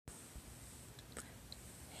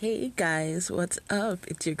Hey guys, what's up?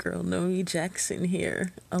 It's your girl Noe Jackson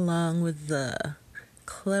here, along with the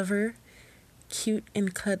clever, cute,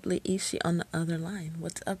 and cuddly Ishi on the other line.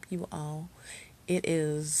 What's up, you all? It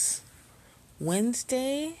is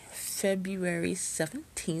Wednesday, February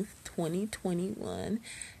 17th, 2021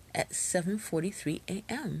 at 7:43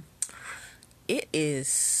 a.m. It is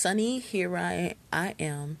sunny here I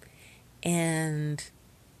am, and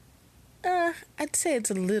I'd say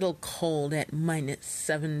it's a little cold at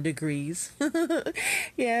 -7 degrees.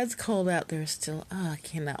 Yeah, it's cold out there still. I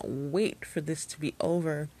cannot wait for this to be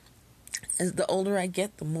over. As the older I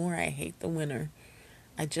get, the more I hate the winter.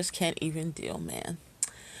 I just can't even deal, man.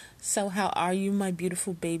 So how are you, my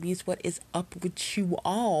beautiful babies? What is up with you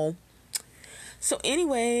all? So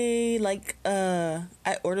anyway,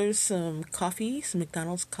 I ordered some coffee, some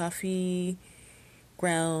McDonald's coffee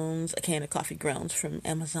grounds, a can of coffee grounds from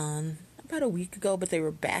Amazon about a week ago, but they were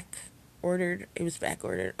back ordered. It was back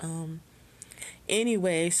ordered.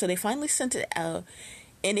 Anyway, so they finally sent it out,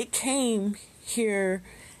 and it came here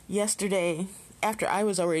yesterday after I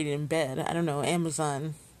was already in bed. I don't know,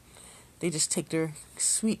 Amazon, they just take their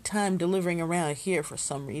sweet time delivering around here for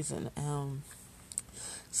some reason.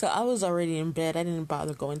 So I was already in bed. I didn't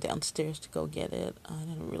bother going downstairs to go get it. I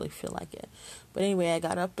didn't really feel like it. But anyway, I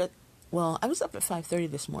got up at, I was up at 5:30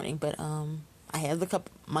 this morning, but I had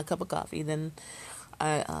my cup of coffee. Then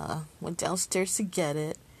I went downstairs to get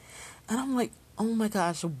it, and I'm like, oh my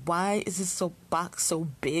gosh, why is this box so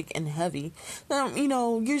big and heavy? Now,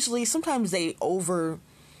 usually sometimes they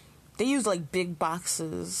use like big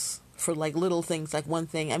boxes for like little things, like one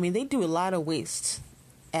thing. I mean, they do a lot of waste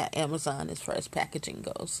at Amazon as far as packaging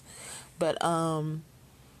goes, but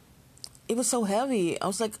it was so heavy. I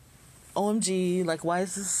was like, OMG, like, why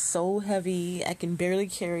is this so heavy? I can barely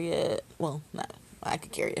carry it. Well, not, I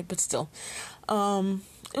could carry it, but still.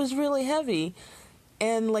 It was really heavy.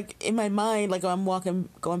 And, like, in my mind, like, I'm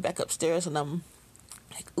going back upstairs, and I'm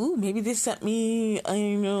like, ooh, maybe they sent me, a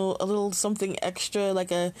little something extra,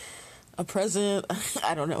 like a present.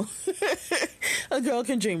 I don't know. A girl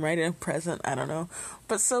can dream, right? A present. I don't know.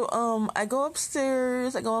 But so, I go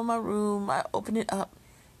upstairs, I go in my room, I open it up,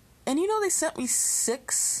 and they sent me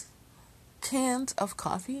 6 cans of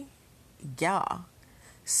coffee. Yeah,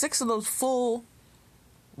 6 of those full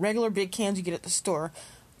regular big cans you get at the store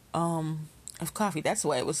of coffee. That's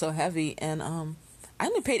why it was so heavy. And I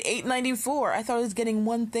only paid $8.94. I thought I was getting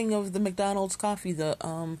one thing of the McDonald's coffee, the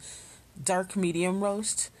dark medium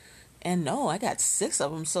roast, and no, I got 6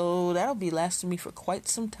 of them, so that'll be lasting me for quite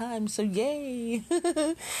some time. So yay.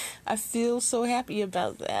 I feel so happy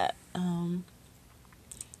about that.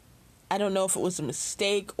 I don't know if it was a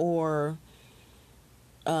mistake or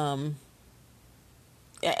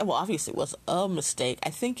obviously it was a mistake.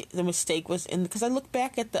 I think the mistake was because I looked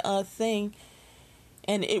back at the thing,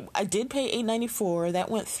 and I did pay $8.94.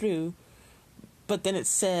 That went through, but then it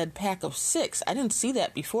said pack of 6. I didn't see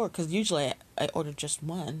that before, because usually I ordered just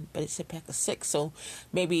one, but it said pack of 6. So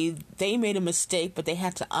maybe they made a mistake, but they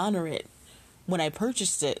had to honor it when I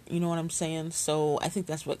purchased it. You know what I'm saying? So I think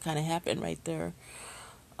that's what kind of happened right there.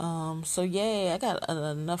 So yay, I got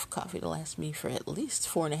enough coffee to last me for at least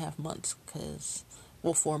 4.5 months,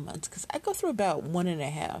 4 months, because I go through about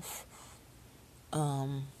 1.5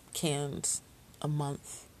 cans a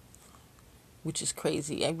month, which is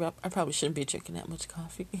crazy. I probably shouldn't be drinking that much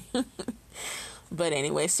coffee. But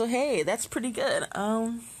anyway, so hey, that's pretty good.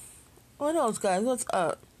 What else, guys? What's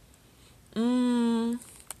up? Do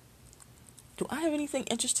I have anything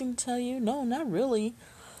interesting to tell you? No, not really.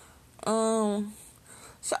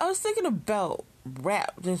 So I was thinking about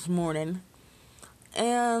rap this morning,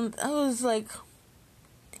 and I was like,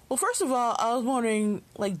 well, first of all, I was wondering,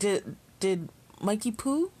 like, did Michael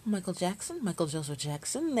Joseph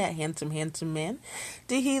Jackson, that handsome man,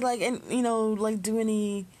 did he do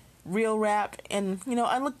any real rap? And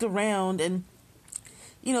I looked around, and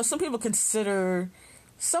some people consider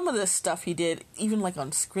some of the stuff he did, even like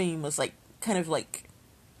on Scream, was like kind of like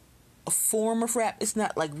a form of rap. It's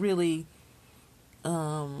not like really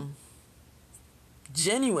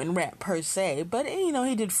genuine rap per se, but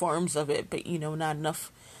he did forms of it, but not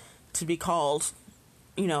enough to be called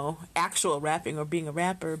actual rapping or being a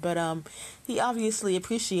rapper. But he obviously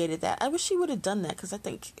appreciated that. I wish he would have done that, because I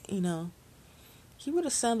think he would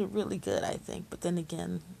have sounded really good, I think. But then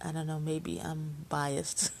again, I don't know, maybe I'm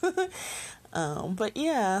biased. But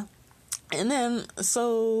yeah. And then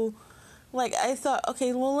so I thought,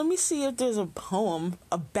 okay, well, let me see if there's a poem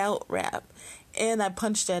about rap. And I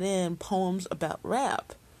punched that in, poems about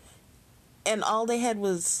rap. And all they had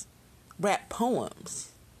was rap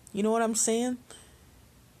poems. You know what I'm saying?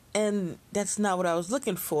 And that's not what I was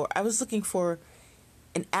looking for. I was looking for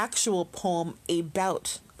an actual poem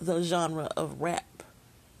about the genre of rap,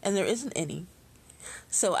 and there isn't any.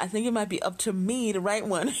 So I think it might be up to me to write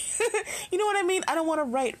one. You know what I mean? I don't want to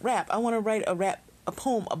write rap. I want to write a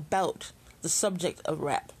poem about the subject of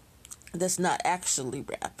rap that's not actually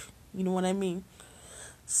rap. You know what I mean?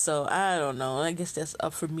 So I don't know. I guess that's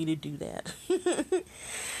up for me to do that.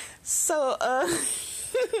 So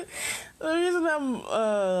the reason I'm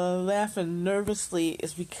laughing nervously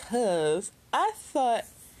is because I thought,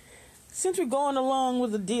 since we're going along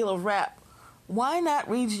with the deal of rap, why not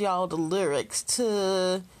read y'all the lyrics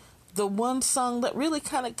to the one song that really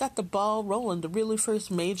kind of got the ball rolling, the really first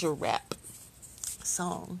major rap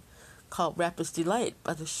song, called Rapper's Delight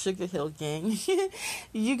by the Sugar Hill Gang.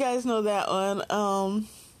 You guys know that one.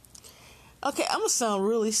 Okay, I'm gonna sound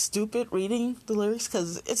really stupid reading the lyrics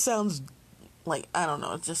because it sounds like, I don't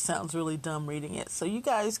know, it just sounds really dumb reading it. So you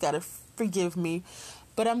guys gotta forgive me,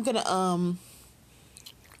 but I'm gonna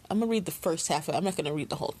read the first half of it. I'm not gonna read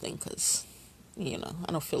the whole thing because, you know,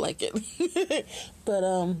 I don't feel like it. But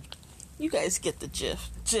you guys get the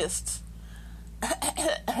gist.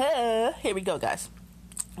 Here we go, guys.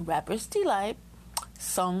 Rapper's Delight,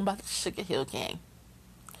 song by the Sugar Hill Gang.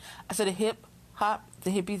 I said a hip hop, the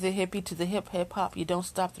hippie to the hip hop. You don't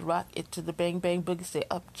stop the rock it to the bang bang boogie. Say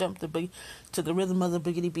up jump the boogie to the rhythm of the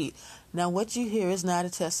boogity beat. Now what you hear is not a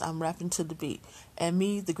test. I'm rapping to the beat, and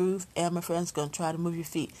me, the groove, and my friends gonna try to move your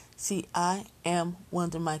feet. See, I am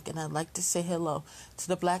Wonder Mike, and I'd like to say hello to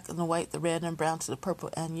the black and the white, the red and brown, to the purple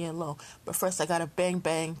and yellow. But first I gotta bang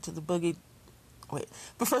bang to the boogie.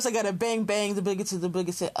 But first I gotta bang bang the boogie to the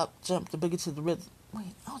boogie. Say up jump the boogie to the rhythm.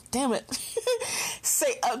 Damn it.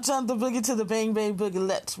 Say up jump the boogie to the bang bang boogie.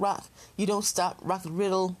 Let's rock. You don't stop. Rock the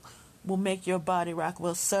riddle will make your body rock.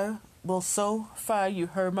 Well, sir, so far you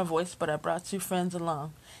heard my voice, but I brought two friends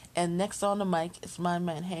along. And next on the mic is my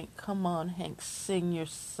man Hank. Come on, Hank, sing your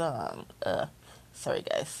song. Sorry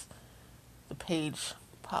guys. The page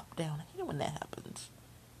popped down. I hate it when that happens.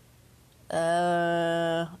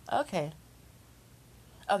 Okay.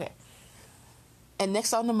 And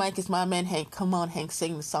next on the mic is my man Hank. Come on, Hank,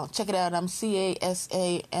 sing the song. Check it out. I'm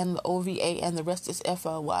CASA and the OVA, and the rest is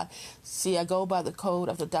FLY. See, I go by the code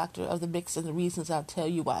of the doctor of the mix, and the reasons I'll tell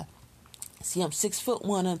you why. See, I'm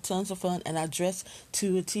 6'1" and tons of fun, and I dress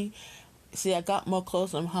to a T. See, I got more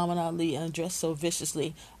clothes than Muhammad Ali, and I dress so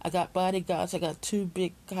viciously. I got bodyguards. I got two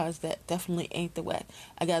big cars that definitely ain't the whack.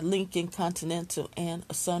 I got Lincoln Continental and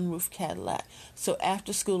a sunroof Cadillac. So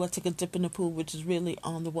after school, I take a dip in the pool, which is really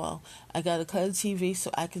on the wall. I got a color TV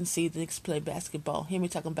so I can see the Knicks play basketball. Hear me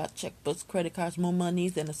talking about checkbooks, credit cards, more money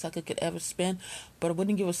than a sucker could ever spend. But I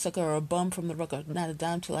wouldn't give a sucker or a bum from the rucker, not a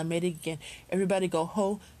dime till I made it again. Everybody go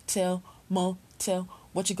hotel, motel.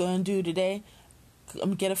 What you gonna do today?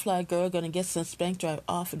 I'm gonna get a fly girl, gonna get some spank, drive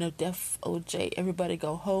off in a deaf OJ. Everybody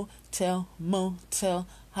go hotel, motel,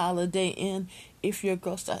 Holiday Inn. If your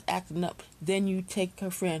girl starts acting up, then you take her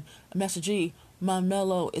friend. Master G, my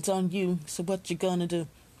mellow, it's on you, so what you gonna do?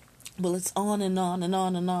 Well, it's on and on and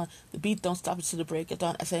on and on. The beat don't stop until the break of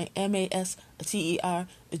dawn. I say M-A-S, a T-E-R,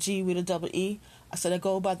 a G with a double E. I said I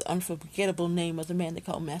go by the unforgettable name of the man they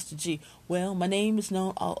call Master G. Well, my name is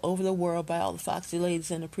known all over the world by all the foxy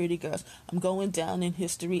ladies and the pretty girls. I'm going down in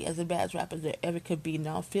history as the baddest rapper there ever could be.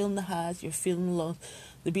 Now I'm feeling the highs, you're feeling the lows.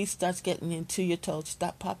 The beat starts getting into your toes.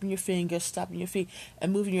 Stop popping your fingers, stopping your feet,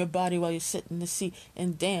 and moving your body while you're sitting in the seat.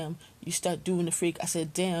 And damn, you start doing the freak. I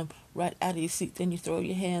said damn, right out of your seat. Then you throw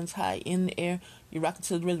your hands high in the air. You're rocking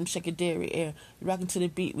to the rhythm, shake your dairy air. You're rocking to the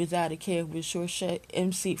beat without a care. With sure shit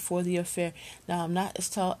MC for the affair. Now I'm not as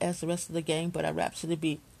tall as the rest of the gang, but I rap to the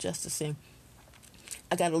beat just the same.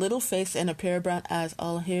 I got a little face and a pair of brown eyes.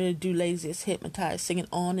 All I'm here to do lazy is hypnotize. Singing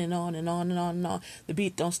on and on and on and on and on. The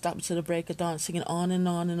beat don't stop until the break of dawn. Singing on and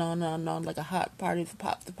on and on and on and on like a hot party. The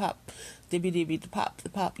pop, the pop. Dibby dibby, the pop, the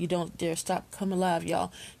pop. You don't dare stop. Come alive,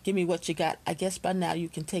 y'all. Give me what you got. I guess by now you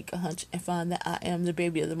can take a hunch and find that I am the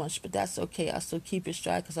baby of the bunch. But that's okay. I'll still keep it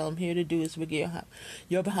stride because all I'm here to do is wiggle your hop.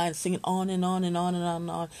 You're behind singing on and on and on and on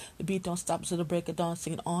and on. The beat don't stop until the break of dawn.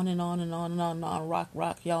 Singing on and on and on and on and on. Rock,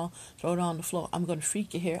 rock, y'all. Throw it on the floor. I'm going to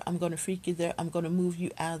freak you here. I'm going to freak you there. I'm going to move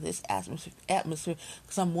you out of this atmosphere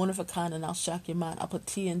because I'm one of a kind and I'll shock your mind. I'll put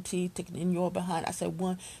TNT ticking in your behind. I said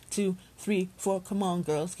 1, 2, 3, 4. Come on,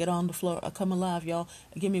 girls. Get on the floor. I'll come alive, y'all.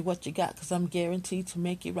 Give me what you got because I'm guaranteed to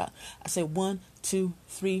make you rock. I said 1, 2,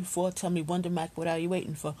 3, 4. Tell me Wonder Mac, what are you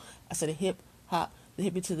waiting for? I said a hip hop, the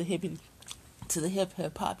hippie to the hippie. To the hip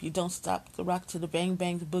hop, you don't stop the rock to the bang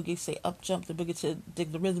bang the boogie. Say up jump the boogie to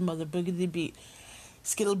dig the rhythm of the boogity beat.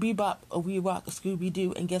 Skittle bebop, we rock a Scooby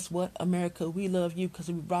Doo, and guess what? America, we love you because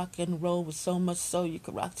we rock and roll with so much so you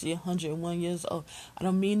could rock to your 101 years old. I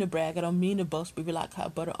don't mean to brag, I don't mean to boast, baby, like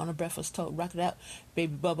hot butter on a breakfast toast. Rock it out,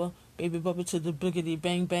 baby bubba to the boogity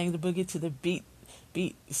bang bang, the boogie to the beat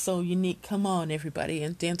so unique. Come on, everybody,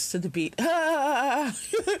 and dance to the beat.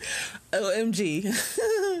 OMG.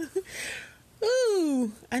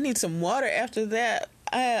 Ooh, I need some water after that.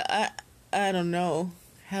 I don't know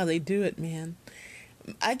how they do it, man.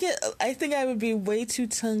 I think I would be way too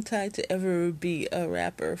tongue-tied to ever be a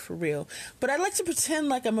rapper for real. But I like to pretend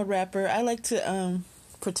like I'm a rapper. I like to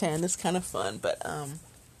pretend. It's kind of fun, but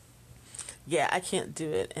yeah, I can't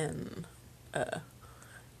do it, and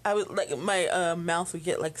I would like my mouth would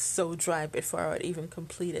get like so dry before I would even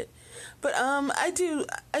complete it. But I do.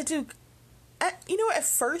 You know, at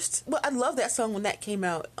first, well, I love that song when that came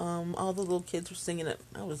out. All the little kids were singing it.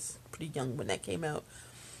 I was pretty young when that came out,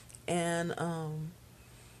 and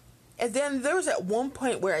then there was at one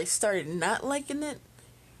point where I started not liking it,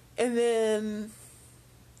 and then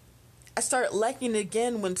I started liking it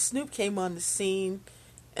again when Snoop came on the scene,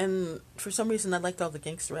 and for some reason I liked all the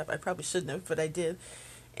gangster rap. I probably shouldn't have, but I did,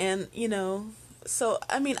 and you know, so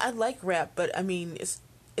I mean, I like rap, but I mean, it's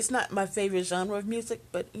not my favorite genre of music,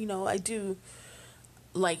 but you know, I do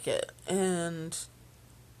like it, and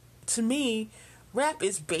to me, rap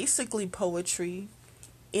is basically poetry.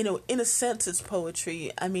 You know, in a sense, it's poetry.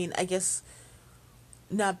 I mean, I guess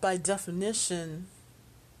not by definition,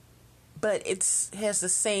 but has the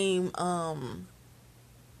same.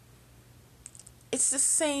 It's the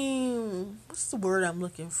same. What's the word I'm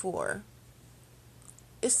looking for?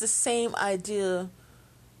 It's the same idea,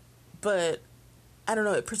 but I don't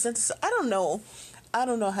know. It presents. I don't know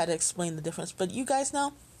how to explain the difference. But you guys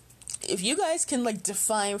know, if you guys can like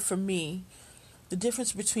define for me the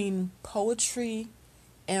difference between poetry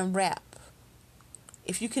and rap,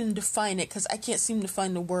 if you can define it, because I can't seem to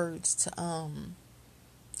find the words to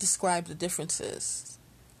describe the differences.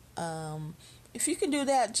 If you can do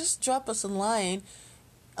that, just drop us a line,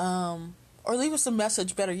 or leave us a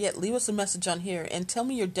message. Better yet, leave us a message on here and tell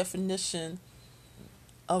me your definition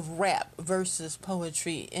of rap versus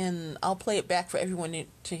poetry, and I'll play it back for everyone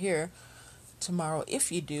to hear tomorrow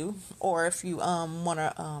if you do, or if you want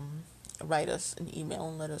to write us an email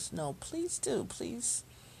and let us know. Please do, please.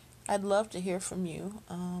 I'd love to hear from you.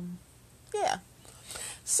 Yeah.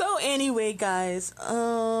 So anyway, guys,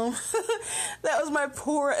 that was my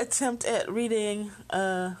poor attempt at reading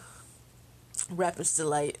Rapper's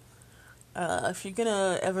Delight. If you're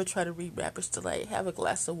gonna ever try to read Rapper's Delight, have a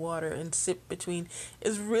glass of water and sip between.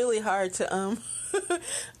 It's really hard to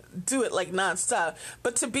do it like nonstop.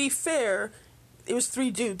 But to be fair, it was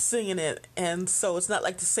 3 dudes singing it, and so it's not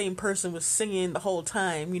like the same person was singing the whole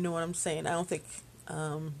time. You know what I'm saying? I don't think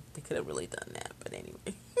they could have really done that. But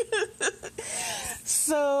anyway.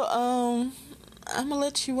 So, I'm gonna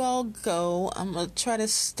let you all go. I'm gonna try to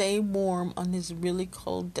stay warm on this really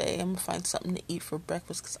cold day. I'm gonna find something to eat for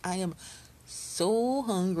breakfast because I am so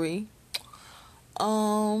hungry.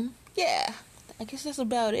 Yeah, I guess that's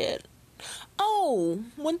about it. Oh,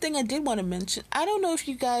 one thing I did want to mention. I don't know if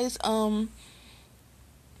you guys,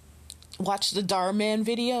 watch the Dhar Mann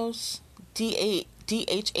videos.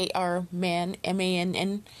 DHAR Man,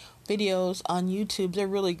 MANN videos on YouTube. They're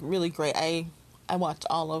really, really great. I watched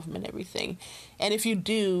all of them and everything. And if you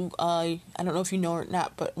do, I don't know if you know or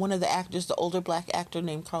not, but one of the actors, the older black actor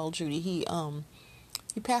named Carl Judy, he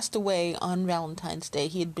passed away on Valentine's Day.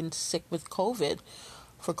 He had been sick with COVID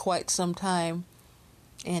for quite some time,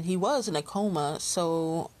 and he was in a coma,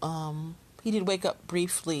 so he did wake up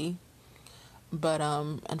briefly, but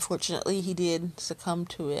unfortunately he did succumb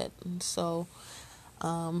to it, and so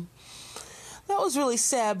that was really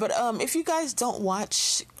sad. But if you guys don't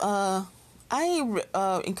watch, I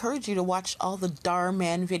encourage you to watch all the Dhar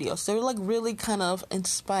Mann videos. They're like really kind of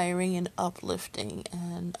inspiring and uplifting,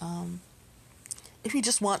 and if you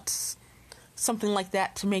just want something like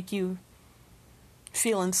that to make you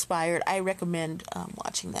feel inspired, I recommend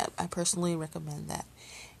watching that. I personally recommend that.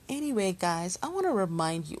 Anyway, guys, I want to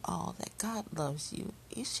remind you all that God loves you,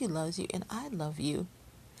 Ishi loves you, and I love you.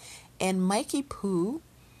 And Mikey Poo,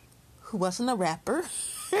 who wasn't a rapper,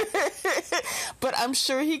 but I'm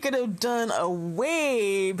sure he could have done a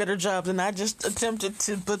way better job than I just attempted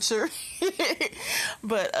to butcher.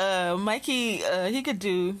 But Mikey, he could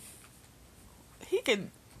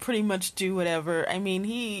pretty much do whatever. I mean,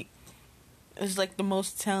 he is like the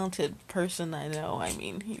most talented person I know. I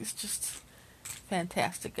mean, he's just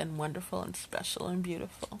fantastic and wonderful and special and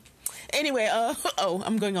beautiful. Anyway,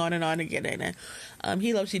 I'm going on and on again, ain't I?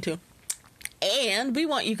 He loves you too. And we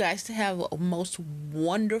want you guys to have a most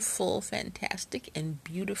wonderful, fantastic, and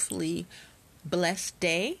beautifully blessed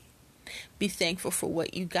day. Be thankful for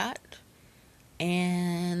what you got.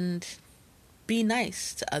 And be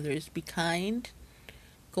nice to others. Be kind.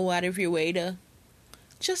 Go out of your way to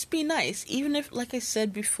just be nice. Even if, like I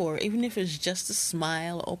said before, even if it's just a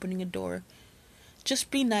smile or opening a door,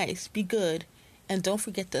 just be nice. Be good. And don't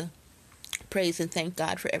forget to praise and thank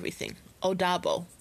God for everything. Odabo.